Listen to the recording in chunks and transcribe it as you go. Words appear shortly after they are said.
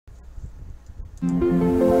Hello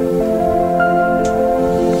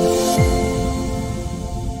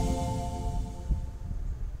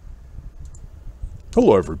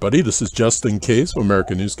everybody, this is Justin Case of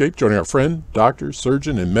American Newscape, joining our friend, doctor,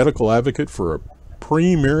 surgeon, and medical advocate for a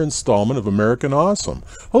premier installment of American Awesome.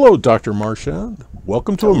 Hello, Dr. Marchand.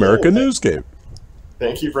 Welcome to American Newscape.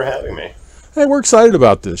 Thank you for having me. Hey, we're excited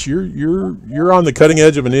about this. You're on the cutting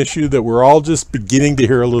edge of an issue that we're all just beginning to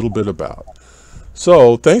hear a little bit about.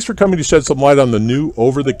 So, thanks for coming to shed some light on the new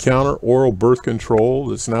over-the-counter oral birth control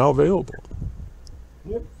that's now available.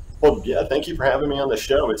 Yep. Well, yeah, thank you for having me on the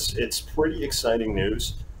show. It's pretty exciting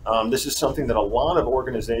news. This is something that a lot of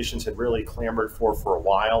organizations had really clamored for a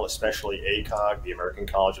while, especially ACOG, the American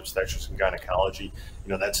College of Obstetrics and Gynecology. You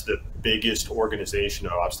know, that's the biggest organization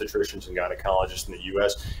of obstetricians and gynecologists in the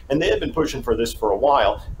U.S. And they have been pushing for this for a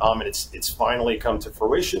while. And it's finally come to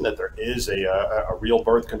fruition that there is a real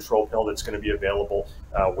birth control pill that's going to be available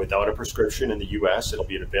without a prescription in the U.S. It'll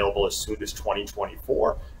be available as soon as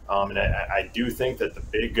 2024. And I do think that the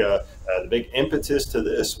big impetus to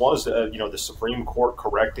this was, the Supreme Court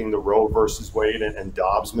correcting the Roe versus Wade and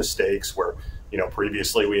Dobbs mistakes, where,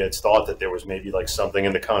 previously we had thought that there was maybe like something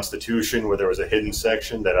in the Constitution where there was a hidden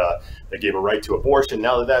section that gave a right to abortion.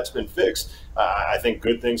 Now that that's been fixed, I think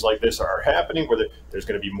good things like this are happening, where there's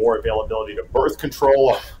going to be more availability to birth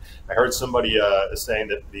control. I heard somebody saying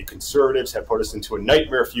that the conservatives have put us into a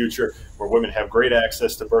nightmare future where women have great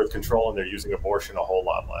access to birth control and they're using abortion a whole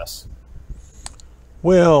lot less.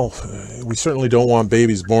 Well, we certainly don't want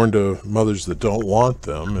babies born to mothers that don't want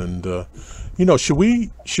them. And,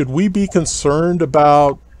 should we be concerned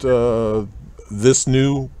about this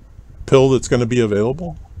new pill that's going to be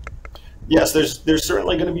available? Yes, there's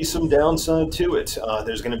certainly going to be some downside to it.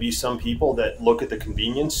 There's going to be some people that look at the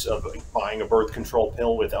convenience of buying a birth control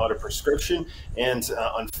pill without a prescription and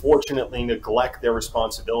unfortunately neglect their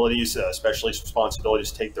responsibilities, especially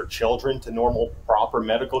responsibilities to take their children to normal, proper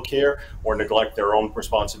medical care, or neglect their own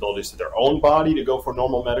responsibilities to their own body to go for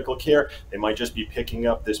normal medical care. They might just be picking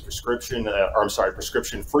up this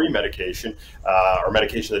prescription-free medication or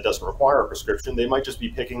medication that doesn't require a prescription. They might just be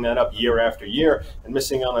picking that up year after year and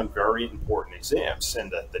missing out on very important exams.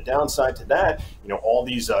 And the downside to that, all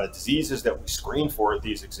these diseases that we screen for at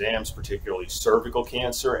these exams, particularly cervical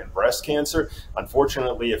cancer and breast cancer,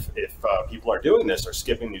 unfortunately, if people are doing this or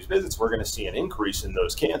skipping these visits, we're going to see an increase in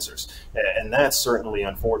those cancers. And that's certainly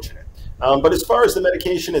unfortunate. But as far as the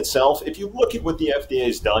medication itself, if you look at what the FDA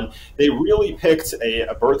has done, they really picked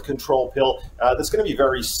a birth control pill that's going to be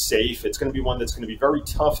very safe. It's going to be one that's going to be very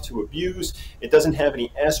tough to abuse. It doesn't have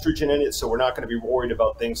any estrogen in it, so we're not going to be worried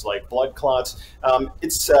about things like blood clots.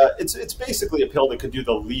 It's basically a pill that could do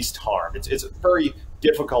the least harm. It's very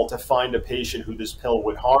difficult to find a patient who this pill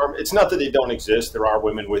would harm. It's not that they don't exist. There are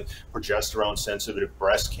women with progesterone-sensitive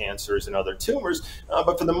breast cancers and other tumors,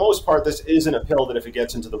 but for the most part, this isn't a pill that if it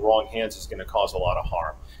gets into the wrong hands is going to cause a lot of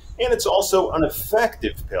harm. And it's also an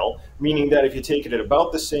effective pill, meaning that if you take it at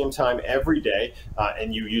about the same time every day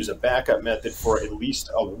and you use a backup method for at least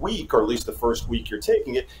a week, or at least the first week you're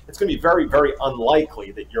taking it, it's going to be very, very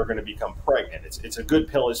unlikely that you're going to become pregnant. It's a good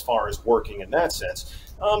pill as far as working in that sense.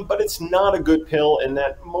 But it's not a good pill in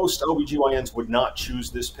that most OBGYNs would not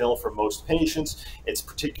choose this pill for most patients. It's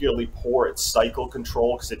particularly poor at cycle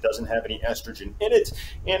control because it doesn't have any estrogen in it,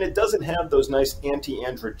 and it doesn't have those nice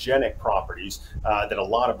anti-androgenic properties that a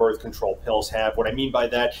lot of birth control pills have. What I mean by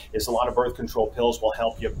that is a lot of birth control pills will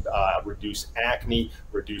help you reduce acne,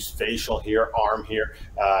 reduce facial hair, arm hair,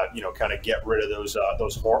 kind of get rid of those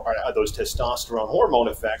testosterone hormone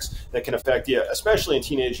effects that can affect you, especially in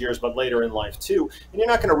teenage years, but later in life too. And you're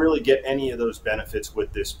not going to really get any of those benefits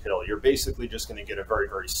with this pill. You're basically just going to get a very,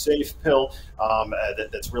 very safe pill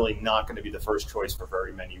that's really not going to be the first choice for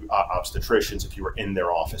very many obstetricians if you were in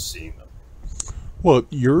their office seeing them. Well,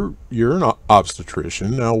 you're an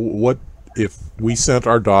obstetrician. Now, what if we sent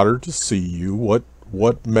our daughter to see you? What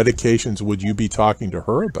medications would you be talking to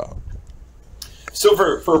her about? So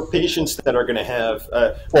for patients that are going to have,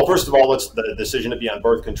 well, first of all, what's the decision to be on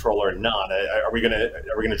birth control or not? Are we going to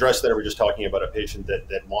address that? Or are we just talking about a patient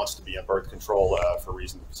that wants to be on birth control for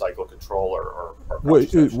reasons of cycle control or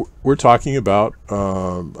we're talking about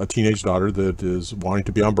a teenage daughter that is wanting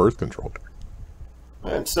to be on birth control.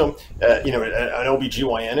 And so, an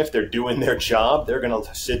OBGYN, if they're doing their job, they're going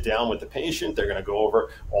to sit down with the patient. They're going to go over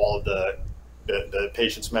all of the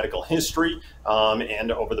patient's medical history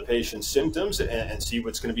and over the patient's symptoms and see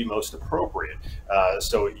what's going to be most appropriate.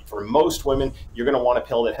 So for most women, you're going to want a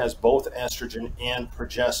pill that has both estrogen and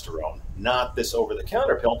progesterone, not this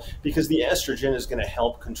over-the-counter pill, because the estrogen is going to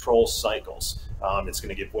help control cycles. It's going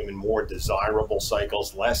to give women more desirable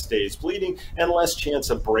cycles, less days bleeding, and less chance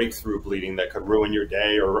of breakthrough bleeding that could ruin your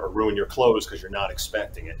day or ruin your clothes because you're not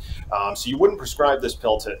expecting it. So you wouldn't prescribe this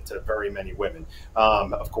pill to very many women.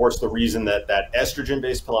 Of course, the reason that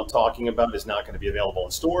estrogen-based pill I'm talking about is not going to be available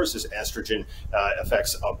in stores is estrogen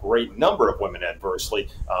affects a great number of women adversely.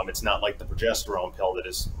 It's not like the progesterone pill that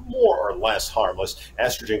is more or less harmless.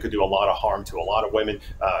 Estrogen could do a lot of harm to a lot of women,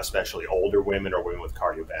 especially older women or women with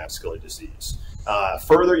cardiovascular disease.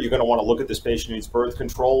 Further, you're going to want to look at this patient who needs birth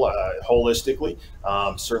control holistically.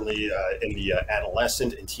 Certainly in the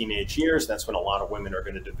adolescent and teenage years, that's when a lot of women are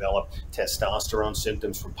going to develop testosterone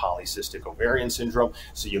symptoms from polycystic ovarian syndrome.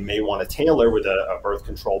 So you may want to tailor with a birth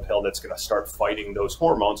control pill that's going to start fighting those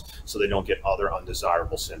hormones so they don't get other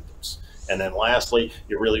undesirable symptoms. And then lastly,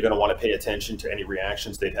 you're really going to want to pay attention to any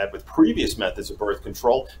reactions they've had with previous methods of birth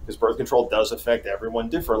control, because birth control does affect everyone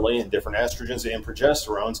differently, and different estrogens and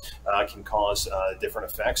progesterones can cause different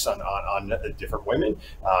effects on different women.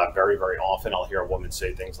 Very, very often I'll hear a woman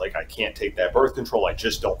say things like, I can't take that birth control, I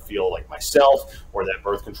just don't feel like myself, or that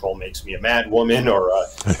birth control makes me a mad woman, or I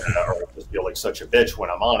just feel like such a bitch when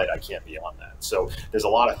I'm on it, I can't be on that. So there's a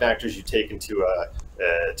lot of factors you take into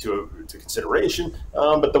consideration,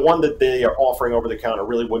 but the one that they are offering over the counter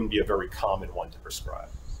really wouldn't be a very common one to prescribe.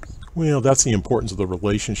 Well, that's the importance of the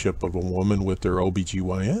relationship of a woman with their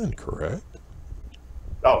OBGYN, correct?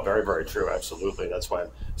 Oh, very, very true. Absolutely. That's why I'm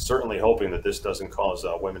certainly hoping that this doesn't cause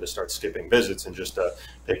women to start skipping visits and just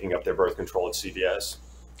picking up their birth control at CVS.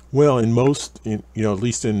 Well, at least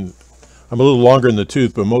in, I'm a little longer in the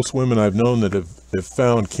tooth, but most women I've known that have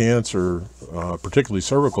found cancer, particularly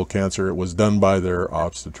cervical cancer, it was done by their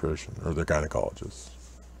obstetrician or their gynecologist.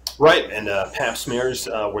 Right, and Pap smears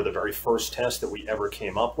were the very first test that we ever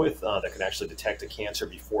came up with that could actually detect a cancer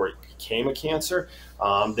before it became a cancer.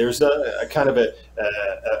 There's a kind of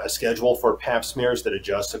a schedule for Pap smears that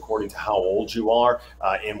adjusts according to how old you are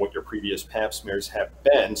and what your previous Pap smears have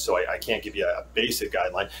been. So I can't give you a basic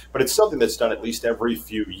guideline, but it's something that's done at least every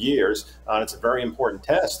few years. And it's a very important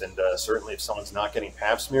test. And certainly if someone's not getting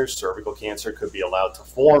Pap smears, cervical cancer could be allowed to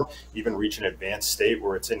form, even reach an advanced state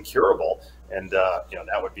where it's incurable. And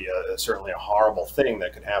that would be certainly a horrible thing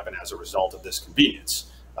that could happen as a result of this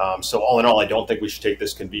convenience. So all in all, I don't think we should take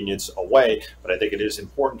this convenience away, but I think it is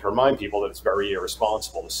important to remind people that it's very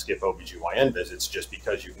irresponsible to skip OBGYN visits just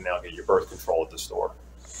because you can now get your birth control at the store.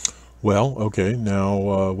 Well, okay,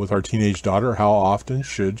 now with our teenage daughter, how often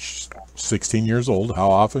should 16 years old,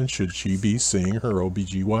 how often should she be seeing her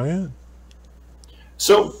OBGYN?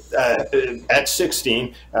 So at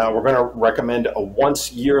 16, we're going to recommend a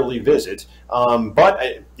once yearly visit. But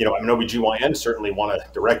I'm an OBGYN, certainly want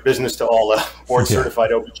to direct business to all board certified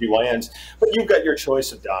OBGYNs, but you've got your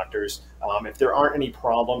choice of doctors. If there aren't any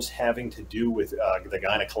problems having to do with the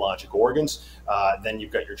gynecologic organs, then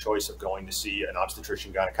you've got your choice of going to see an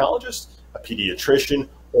obstetrician gynecologist, a pediatrician,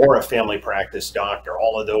 or a family practice doctor.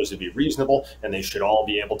 All of those would be reasonable, and they should all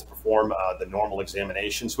be able to perform the normal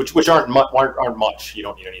examinations, which aren't much. You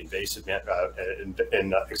don't need any invasive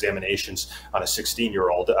examinations on a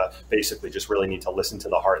 16-year-old. Basically, just really need to listen to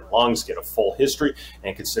the heart and lungs, get a full history,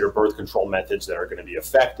 and consider birth control methods that are going to be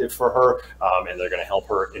effective for her, and they're going to help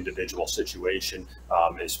her individual situation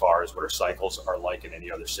as far as what her cycles are like and any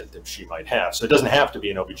other symptoms she might have. So it doesn't have to be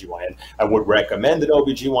an OBGYN. I would recommend an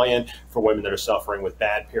OBGYN for women that are suffering with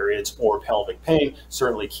bad periods or pelvic pain.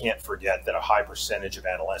 Certainly can't forget that a high percentage of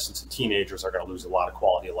adolescents and teenagers are going to lose a lot of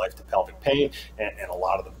quality of life to pelvic pain, and a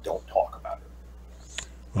lot of them don't talk about it.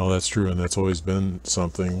 Well, that's true, and that's always been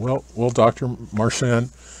something. Well, Dr.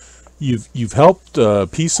 Marchand, you've helped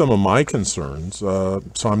piece some of my concerns, so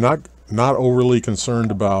I'm not overly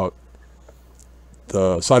concerned about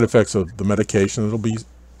the side effects of the medication that'll be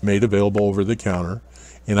made available over the counter,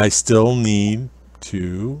 and I still need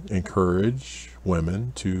to encourage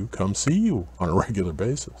women to come see you on a regular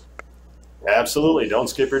basis. Absolutely. Don't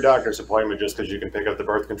skip your doctor's appointment just because you can pick up the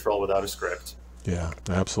birth control without a script. Yeah,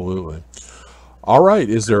 absolutely. All right.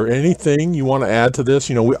 Is there anything you want to add to this?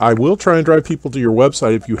 I will try and drive people to your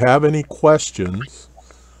website. If you have any questions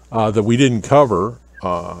that we didn't cover,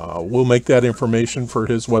 we'll make that information for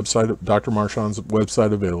his website, Dr. Marchand's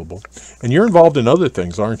website, available. And you're involved in other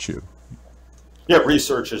things, aren't you? Yeah,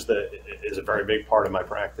 research is a very big part of my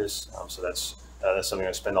practice. So that's something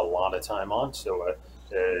I spend a lot of time on. So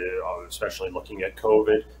especially looking at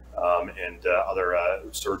COVID and other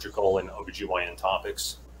surgical and OBGYN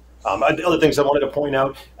topics. Other things I wanted to point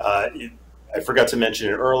out, I forgot to mention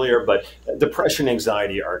it earlier, but depression and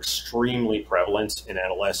anxiety are extremely prevalent in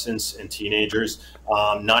adolescents and teenagers.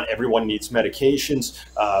 Not everyone needs medications,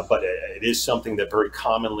 but it is something that very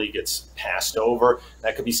commonly gets passed over.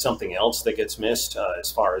 That could be something else that gets missed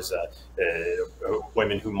as far as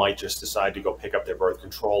women who might just decide to go pick up their birth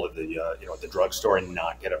control at the at the drugstore and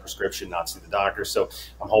not get a prescription, not see the doctor. So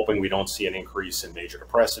I'm hoping we don't see an increase in major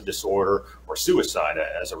depressive disorder or suicide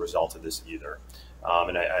as a result of this either.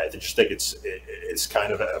 And I just think it's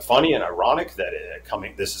kind of funny and ironic that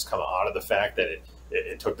this has come out of the fact that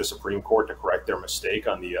it took the Supreme Court to correct their mistake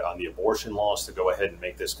on the abortion laws to go ahead and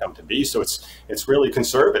make this come to be. So it's really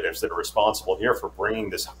conservatives that are responsible here for bringing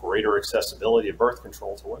this greater accessibility of birth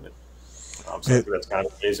control to women. So I think that's kind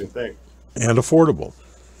of an amazing thing. And affordable.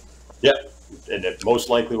 Yeah, and it most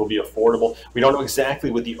likely will be affordable. We don't know exactly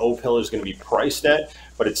what the O pill is going to be priced at,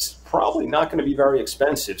 but it's probably not going to be very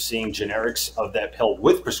expensive, seeing generics of that pill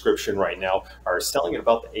with prescription right now are selling at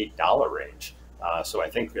about the $8 range. So I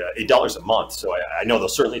think $8 a month. So I know they'll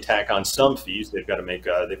certainly tack on some fees. They've got to make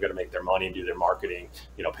their money and do their marketing,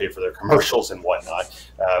 pay for their commercials and whatnot.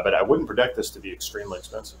 But I wouldn't predict this to be extremely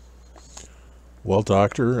expensive. Well,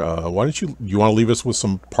 doctor, why don't you want to leave us with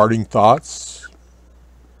some parting thoughts?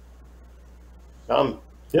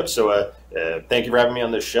 Yep. So thank you for having me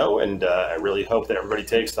on this show. And I really hope that everybody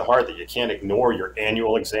takes to heart that you can't ignore your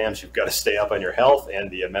annual exams. You've got to stay up on your health and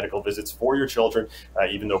the medical visits for your children,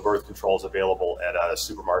 even though birth control is available at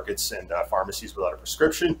supermarkets and pharmacies without a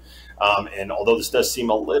prescription. And although this does seem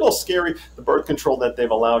a little scary, the birth control that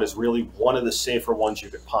they've allowed is really one of the safer ones you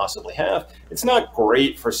could possibly have. It's not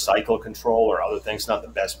great for cycle control or other things, not the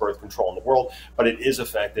best birth control in the world, but it is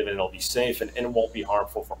effective and it'll be safe and it won't be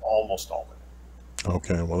harmful for almost all women.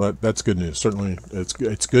 Okay, well, that's good news. Certainly,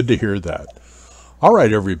 it's good to hear that. All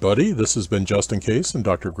right, everybody, this has been Just In Case and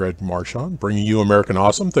Dr. Greg Marchand, bringing you American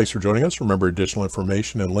Awesome. Thanks for joining us. Remember, additional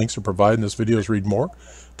information and links are provided in this video's read more.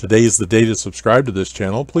 Today is the day to subscribe to this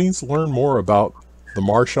channel. Please learn more about the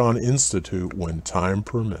Marchand Institute when time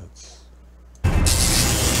permits.